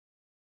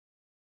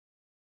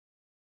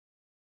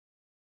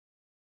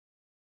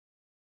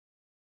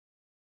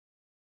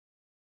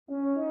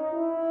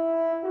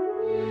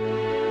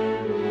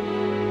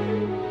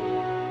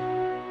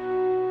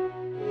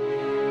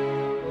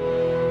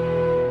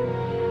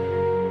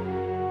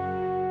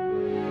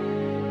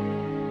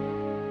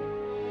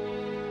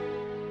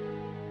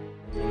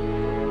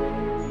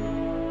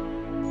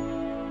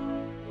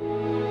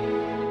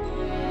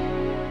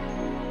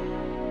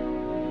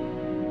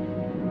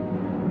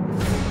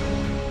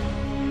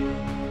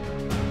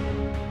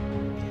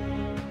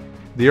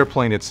The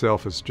airplane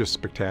itself is just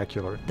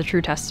spectacular. The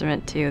true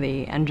testament to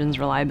the engine's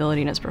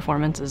reliability and its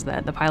performance is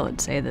that the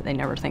pilots say that they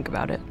never think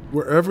about it.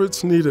 Wherever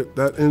it's needed,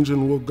 that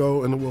engine will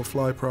go and it will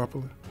fly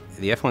properly.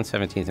 The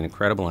F-117 is an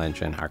incredible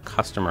engine. Our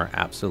customer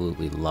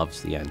absolutely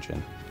loves the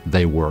engine.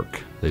 They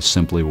work. They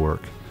simply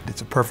work.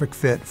 It's a perfect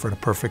fit for the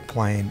perfect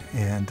plane,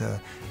 and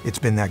it's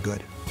been that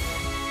good.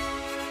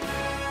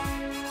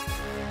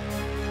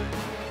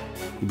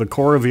 The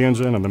core of the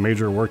engine and the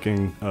major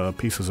working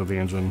pieces of the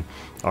engine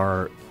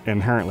are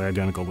inherently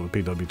identical to the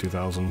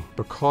PW2000.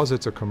 Because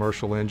it's a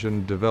commercial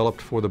engine developed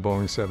for the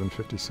Boeing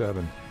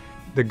 757,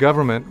 the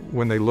government,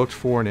 when they looked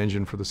for an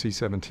engine for the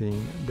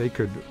C-17, they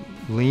could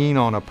lean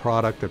on a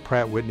product that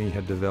Pratt Whitney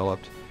had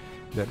developed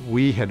that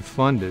we had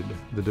funded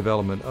the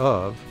development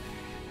of,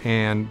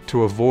 and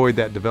to avoid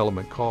that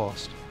development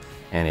cost.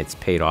 And it's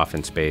paid off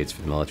in spades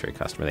for the military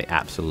customer. They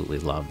absolutely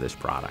love this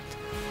product.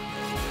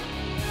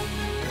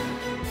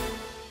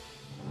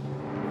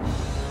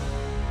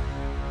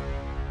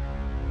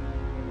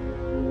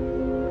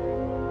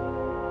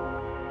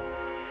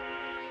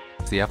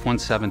 The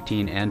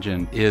F-117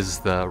 engine is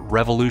the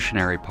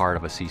revolutionary part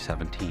of a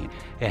C-17.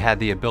 It had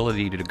the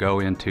ability to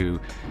go into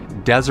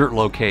desert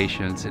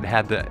locations. It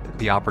had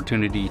the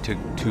opportunity to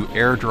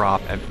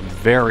airdrop at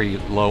very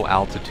low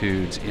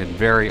altitudes in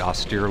very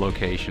austere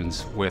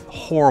locations with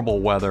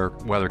horrible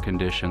weather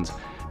conditions,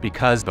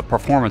 because the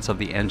performance of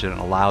the engine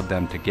allowed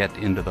them to get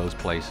into those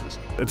places.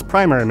 Its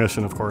primary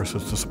mission, of course,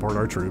 is to support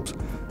our troops.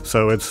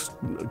 So it's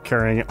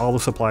carrying all the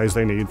supplies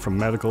they need, from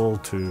medical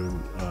to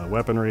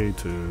weaponry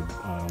to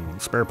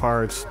spare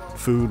parts,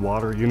 food,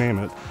 water, you name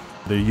it.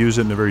 They use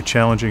it in a very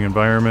challenging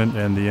environment,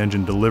 and the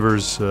engine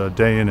delivers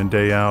day in and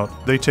day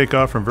out. They take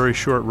off from very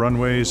short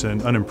runways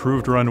and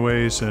unimproved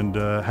runways, and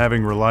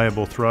having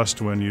reliable thrust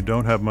when you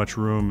don't have much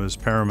room is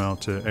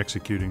paramount to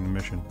executing the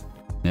mission.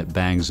 It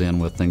bangs in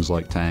with things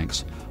like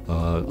tanks,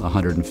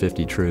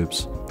 150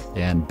 troops,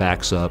 and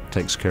backs up,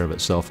 takes care of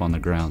itself on the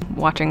ground.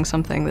 Watching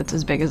something that's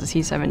as big as a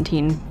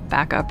C-17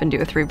 back up and do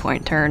a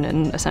three-point turn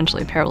and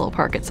essentially parallel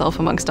park itself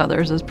amongst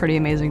others is pretty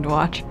amazing to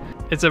watch.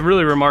 It's a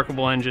really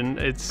remarkable engine.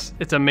 It's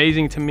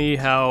amazing to me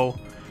how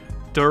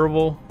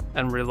durable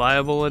and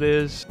reliable it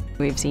is.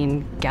 We've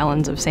seen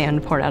gallons of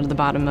sand poured out of the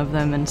bottom of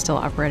them and still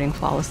operating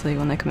flawlessly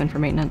when they come in for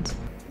maintenance.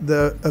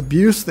 The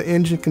abuse the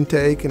engine can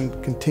take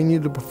and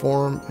continue to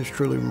perform is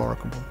truly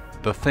remarkable.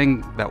 The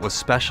thing that was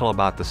special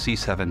about the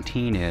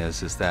C-17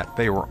 is that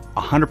they were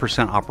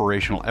 100%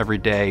 operational every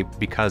day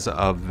because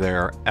of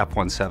their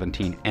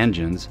F-117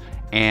 engines.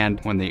 And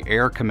when the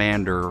air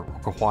commander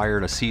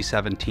required a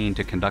C-17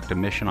 to conduct a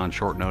mission on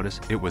short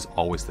notice, it was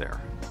always there.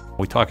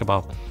 We talk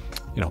about,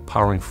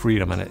 powering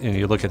freedom, and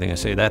you look at it and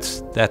say,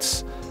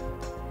 that's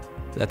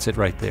it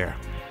right there.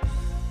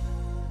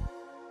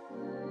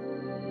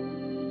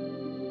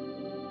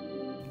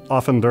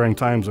 Often during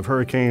times of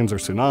hurricanes or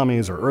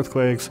tsunamis or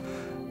earthquakes,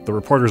 the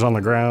reporter's on the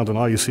ground and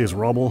all you see is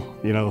rubble,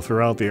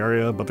 throughout the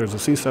area, but there's a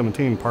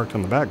C-17 parked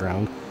in the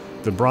background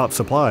that brought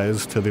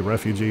supplies to the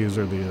refugees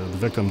or the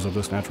victims of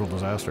this natural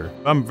disaster.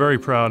 I'm very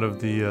proud of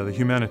the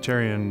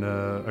humanitarian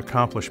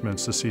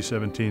accomplishments the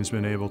C-17's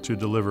been able to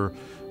deliver.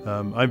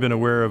 I've been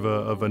aware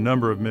of a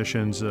number of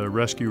missions,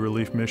 rescue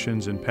relief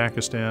missions in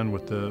Pakistan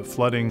with the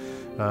flooding,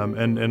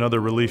 and other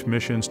relief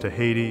missions to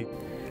Haiti.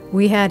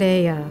 We had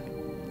a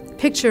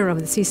picture of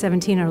the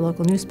C-17 in our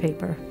local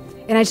newspaper,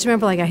 and I just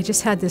remember I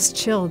just had this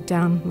chill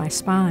down my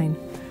spine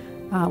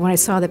when I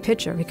saw the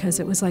picture,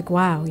 because it was like,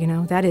 wow,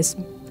 that is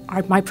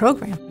my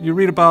program. You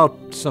read about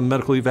some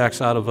medical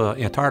evacs out of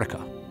Antarctica,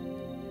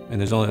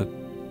 and there's only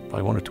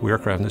probably one or two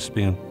aircraft, and this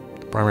being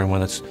the primary one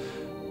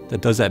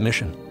that does that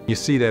mission. You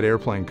see that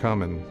airplane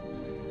coming,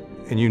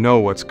 and you know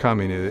what's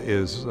coming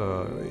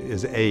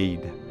is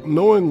aid.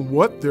 Knowing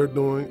what they're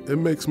doing, it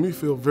makes me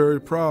feel very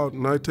proud,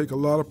 and I take a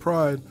lot of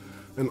pride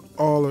in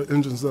all the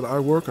engines that I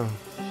work on.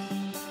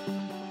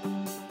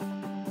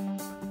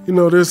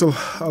 There's a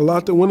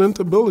lot that went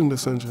into building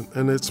this engine,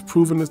 and it's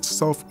proven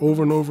itself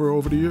over and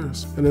over the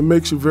years. And it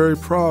makes you very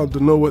proud to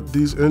know what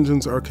these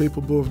engines are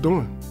capable of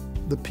doing.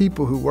 The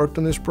people who worked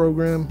on this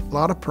program, a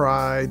lot of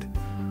pride,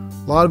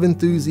 a lot of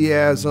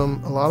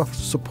enthusiasm, a lot of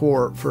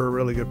support for a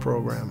really good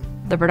program.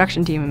 The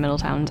production team in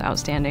Middletown is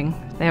outstanding.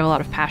 They have a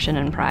lot of passion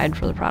and pride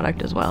for the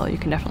product as well. You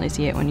can definitely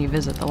see it when you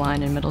visit the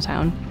line in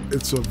Middletown.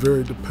 It's a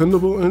very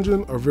dependable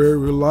engine, a very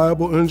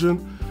reliable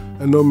engine,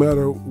 and no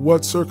matter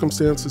what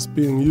circumstance it's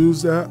being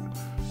used at,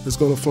 it's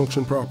going to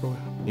function properly.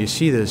 You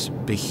see this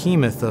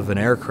behemoth of an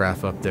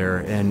aircraft up there,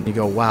 and you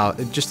go, wow,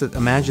 just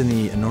imagine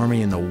the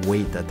enormity and the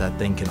weight that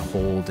thing can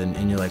hold,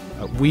 and you're like,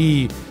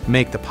 we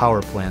make the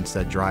power plants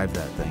that drive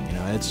that thing.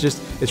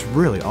 It's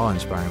really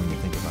awe-inspiring when you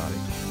think about it.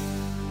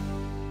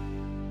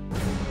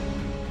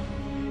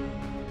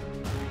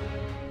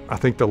 I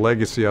think the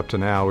legacy up to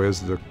now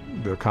is the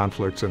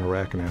conflicts in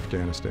Iraq and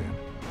Afghanistan.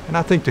 And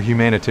I think the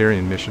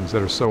humanitarian missions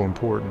that are so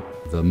important.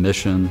 The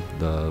mission,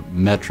 the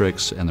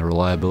metrics, and the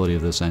reliability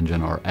of this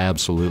engine are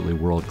absolutely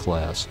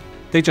world-class.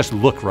 They just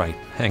look right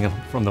hanging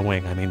from the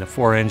wing. I mean, the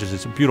four engines,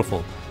 it's a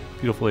beautiful,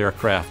 beautiful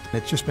aircraft.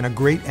 It's just been a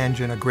great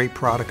engine, a great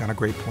product on a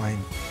great plane.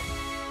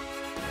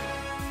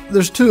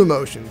 There's two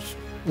emotions.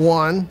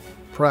 One,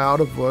 proud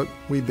of what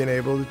we've been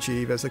able to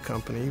achieve as a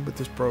company with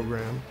this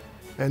program.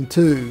 And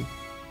two,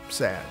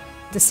 sad.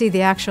 To see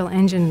the actual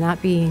engine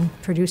not being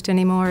produced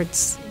anymore,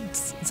 it's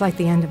like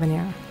the end of an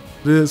era.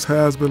 This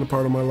has been a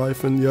part of my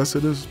life, and yes,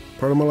 it is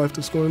part of my life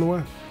that's going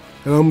away.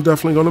 And I'm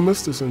definitely going to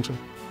miss this engine.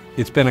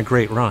 It's been a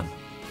great run.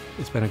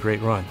 It's been a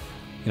great run.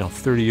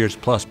 30 years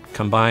plus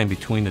combined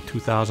between the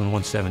 2000 and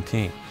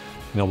 117.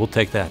 We'll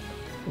take that.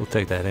 We'll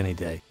take that any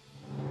day.